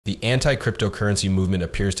The anti-cryptocurrency movement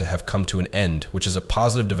appears to have come to an end, which is a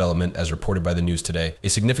positive development as reported by the news today. A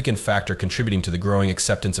significant factor contributing to the growing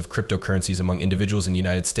acceptance of cryptocurrencies among individuals in the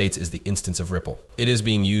United States is the instance of Ripple. It is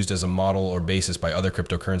being used as a model or basis by other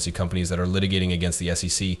cryptocurrency companies that are litigating against the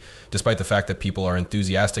SEC, despite the fact that people are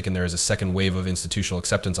enthusiastic and there is a second wave of institutional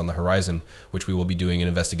acceptance on the horizon, which we will be doing an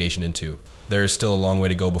investigation into. There is still a long way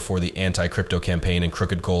to go before the anti-crypto campaign and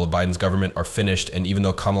crooked goal of Biden's government are finished, and even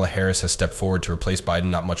though Kamala Harris has stepped forward to replace Biden,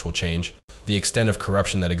 not much will change. The extent of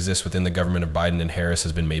corruption that exists within the government of Biden and Harris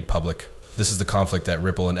has been made public. This is the conflict that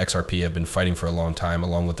Ripple and XRP have been fighting for a long time,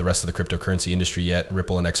 along with the rest of the cryptocurrency industry, yet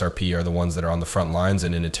Ripple and XRP are the ones that are on the front lines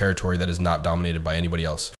and in a territory that is not dominated by anybody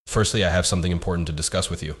else. Firstly, I have something important to discuss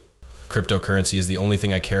with you. Cryptocurrency is the only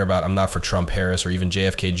thing I care about. I'm not for Trump, Harris, or even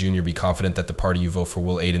JFK Jr. Be confident that the party you vote for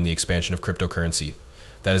will aid in the expansion of cryptocurrency.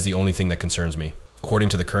 That is the only thing that concerns me. According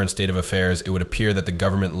to the current state of affairs, it would appear that the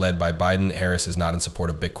government led by Biden-Harris is not in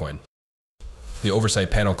support of Bitcoin. The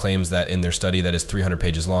oversight panel claims that in their study that is 300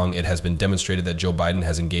 pages long, it has been demonstrated that Joe Biden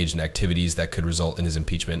has engaged in activities that could result in his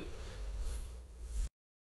impeachment.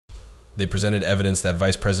 They presented evidence that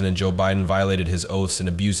Vice President Joe Biden violated his oaths and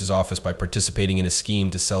abused his office by participating in a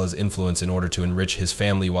scheme to sell his influence in order to enrich his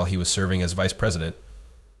family while he was serving as vice president.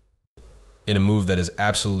 In a move that is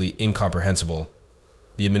absolutely incomprehensible,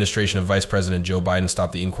 the administration of Vice President Joe Biden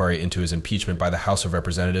stopped the inquiry into his impeachment by the House of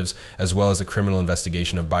Representatives, as well as the criminal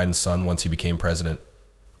investigation of Biden's son once he became president.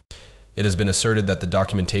 It has been asserted that the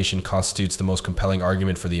documentation constitutes the most compelling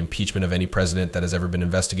argument for the impeachment of any president that has ever been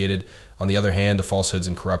investigated. On the other hand, the falsehoods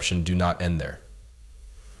and corruption do not end there.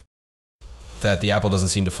 That the apple doesn't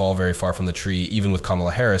seem to fall very far from the tree, even with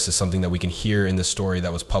Kamala Harris, is something that we can hear in this story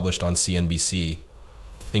that was published on CNBC.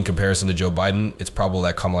 In comparison to Joe Biden, it's probable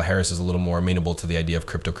that Kamala Harris is a little more amenable to the idea of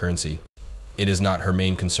cryptocurrency. It is not her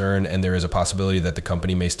main concern, and there is a possibility that the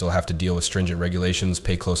company may still have to deal with stringent regulations.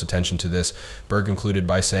 Pay close attention to this. Berg concluded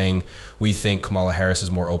by saying, "We think Kamala Harris is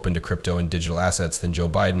more open to crypto and digital assets than Joe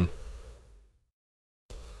Biden."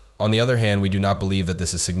 On the other hand, we do not believe that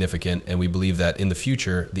this is significant, and we believe that in the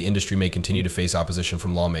future, the industry may continue to face opposition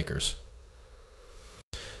from lawmakers.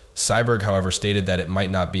 Cyberg, however, stated that it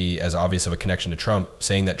might not be as obvious of a connection to Trump,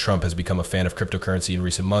 saying that Trump has become a fan of cryptocurrency in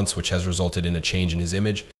recent months, which has resulted in a change in his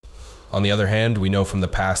image. On the other hand, we know from the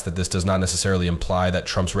past that this does not necessarily imply that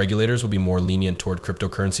Trump's regulators will be more lenient toward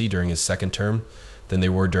cryptocurrency during his second term than they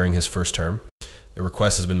were during his first term. A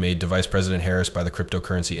request has been made to Vice President Harris by the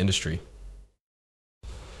cryptocurrency industry.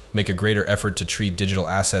 Make a greater effort to treat digital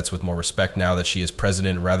assets with more respect now that she is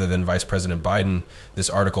president rather than Vice President Biden. This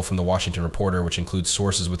article from the Washington Reporter, which includes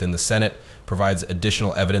sources within the Senate, provides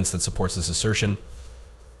additional evidence that supports this assertion.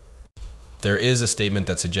 There is a statement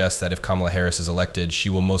that suggests that if Kamala Harris is elected, she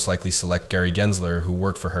will most likely select Gary Gensler, who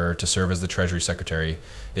worked for her, to serve as the Treasury Secretary.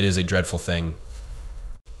 It is a dreadful thing.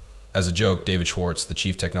 As a joke, David Schwartz, the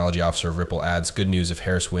Chief Technology Officer of Ripple, adds, "Good news, if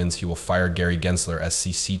Harris wins, he will fire Gary Gensler as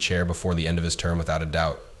CC chair before the end of his term without a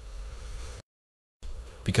doubt."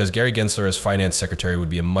 Because Gary Gensler as finance secretary would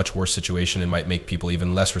be a much worse situation and might make people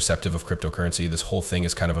even less receptive of cryptocurrency. This whole thing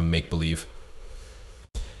is kind of a make-believe.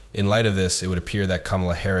 In light of this, it would appear that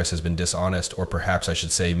Kamala Harris has been dishonest, or perhaps I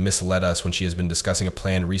should say misled us, when she has been discussing a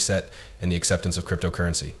planned reset and the acceptance of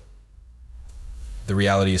cryptocurrency. The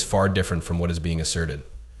reality is far different from what is being asserted.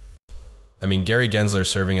 I mean, Gary Gensler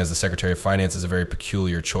serving as the Secretary of Finance is a very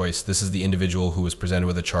peculiar choice. This is the individual who was presented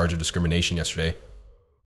with a charge of discrimination yesterday,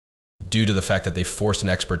 due to the fact that they forced an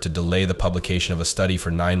expert to delay the publication of a study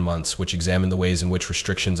for 9 months, which examined the ways in which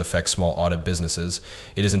restrictions affect small audit businesses.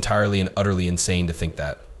 It is entirely and utterly insane to think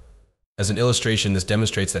that. As an illustration, this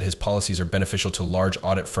demonstrates that his policies are beneficial to large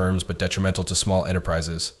audit firms but detrimental to small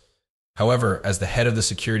enterprises. However, as the head of the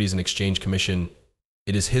Securities and Exchange Commission,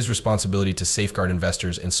 it is his responsibility to safeguard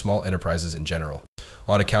investors and small enterprises in general.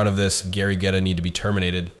 On account of this, Gary Geta need to be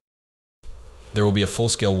terminated. There will be a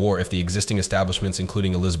full-scale war if the existing establishments,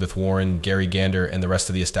 including Elizabeth Warren, Gary Gander, and the rest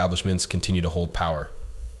of the establishments, continue to hold power.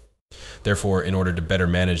 Therefore, in order to better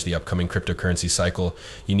manage the upcoming cryptocurrency cycle,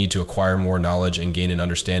 you need to acquire more knowledge and gain an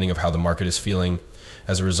understanding of how the market is feeling.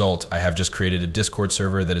 As a result, I have just created a Discord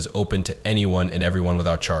server that is open to anyone and everyone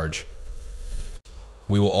without charge.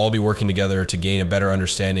 We will all be working together to gain a better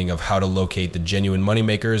understanding of how to locate the genuine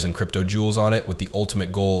moneymakers and crypto jewels on it, with the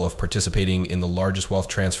ultimate goal of participating in the largest wealth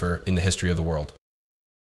transfer in the history of the world.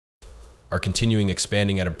 Are continuing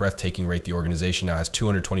expanding at a breathtaking rate. The organization now has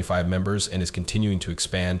 225 members and is continuing to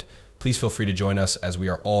expand. Please feel free to join us, as we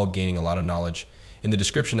are all gaining a lot of knowledge. In the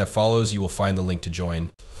description that follows, you will find the link to join.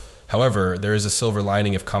 However, there is a silver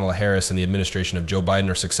lining if Kamala Harris and the administration of Joe Biden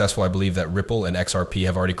are successful. I believe that Ripple and XRP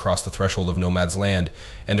have already crossed the threshold of no man's land,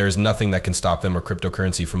 and there is nothing that can stop them or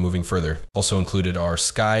cryptocurrency from moving further. Also included are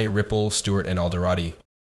Sky, Ripple, Stewart, and Alderati.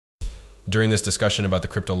 During this discussion about the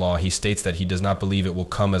crypto law, he states that he does not believe it will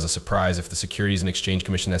come as a surprise if the Securities and Exchange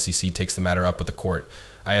Commission SEC takes the matter up with the court.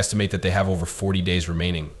 I estimate that they have over 40 days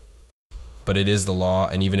remaining. But it is the law,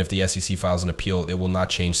 and even if the SEC files an appeal, it will not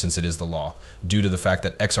change since it is the law, due to the fact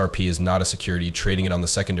that XRP is not a security. Trading it on the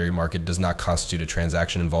secondary market does not constitute a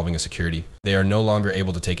transaction involving a security. They are no longer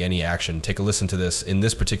able to take any action. Take a listen to this. In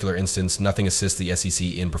this particular instance, nothing assists the SEC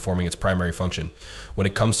in performing its primary function. When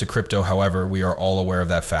it comes to crypto, however, we are all aware of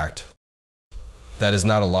that fact. That is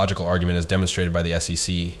not a logical argument as demonstrated by the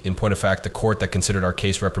SEC. In point of fact, the court that considered our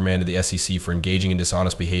case reprimanded the SEC for engaging in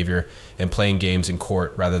dishonest behavior and playing games in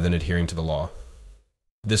court rather than adhering to the law.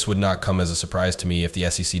 This would not come as a surprise to me if the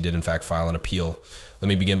SEC did in fact file an appeal. Let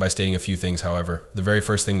me begin by stating a few things, however. The very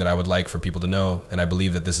first thing that I would like for people to know, and I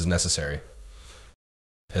believe that this is necessary,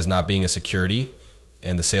 as not being a security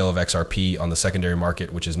and the sale of XRP on the secondary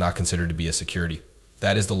market, which is not considered to be a security.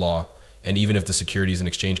 That is the law, and even if the Securities and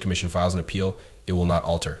Exchange Commission files an appeal, it will not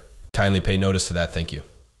alter. Kindly pay notice to that, thank you.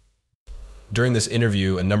 During this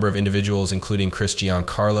interview, a number of individuals, including Chris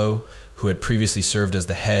Giancarlo, who had previously served as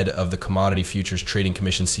the head of the Commodity Futures Trading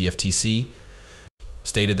Commission CFTC,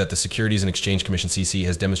 stated that the Securities and Exchange Commission CC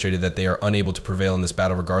has demonstrated that they are unable to prevail in this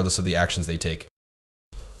battle regardless of the actions they take.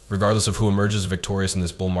 Regardless of who emerges victorious in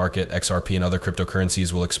this bull market, XRP and other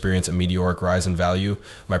cryptocurrencies will experience a meteoric rise in value.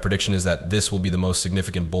 My prediction is that this will be the most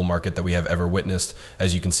significant bull market that we have ever witnessed,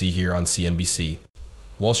 as you can see here on CNBC.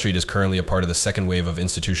 Wall Street is currently a part of the second wave of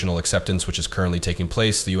institutional acceptance, which is currently taking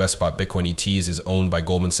place. The US spot Bitcoin ETs is owned by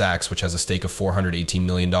Goldman Sachs, which has a stake of $418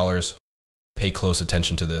 million. Pay close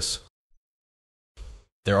attention to this.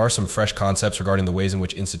 There are some fresh concepts regarding the ways in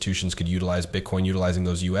which institutions could utilize Bitcoin utilizing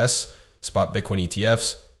those US spot Bitcoin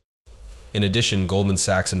ETFs. In addition, Goldman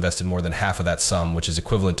Sachs invested more than half of that sum, which is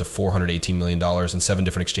equivalent to $418 million in 7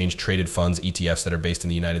 different exchange-traded funds, ETFs, that are based in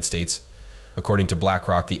the United States. According to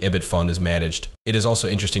BlackRock, the IBIT fund is managed. It is also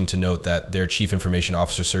interesting to note that their Chief Information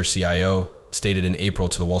Officer, CIO, stated in April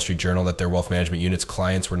to the Wall Street Journal that their wealth management unit's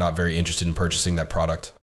clients were not very interested in purchasing that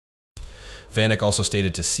product. Vanek also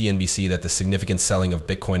stated to CNBC that the significant selling of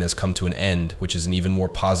Bitcoin has come to an end, which is an even more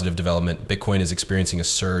positive development. Bitcoin is experiencing a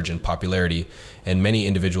surge in popularity, and many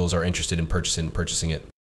individuals are interested in purchasing it.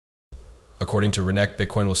 According to Renek,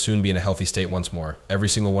 Bitcoin will soon be in a healthy state once more. Every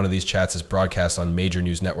single one of these chats is broadcast on major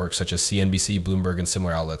news networks such as CNBC, Bloomberg, and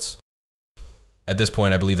similar outlets. At this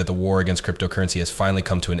point, I believe that the war against cryptocurrency has finally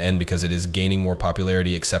come to an end because it is gaining more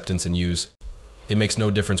popularity, acceptance, and use. It makes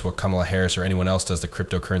no difference what Kamala Harris or anyone else does, the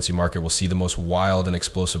cryptocurrency market will see the most wild and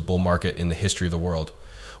explosive bull market in the history of the world.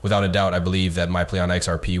 Without a doubt, I believe that my play on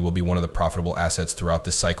XRP will be one of the profitable assets throughout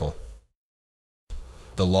this cycle.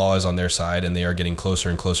 The law is on their side, and they are getting closer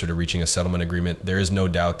and closer to reaching a settlement agreement. There is no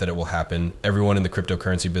doubt that it will happen. Everyone in the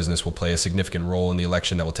cryptocurrency business will play a significant role in the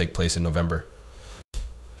election that will take place in November.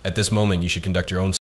 At this moment, you should conduct your own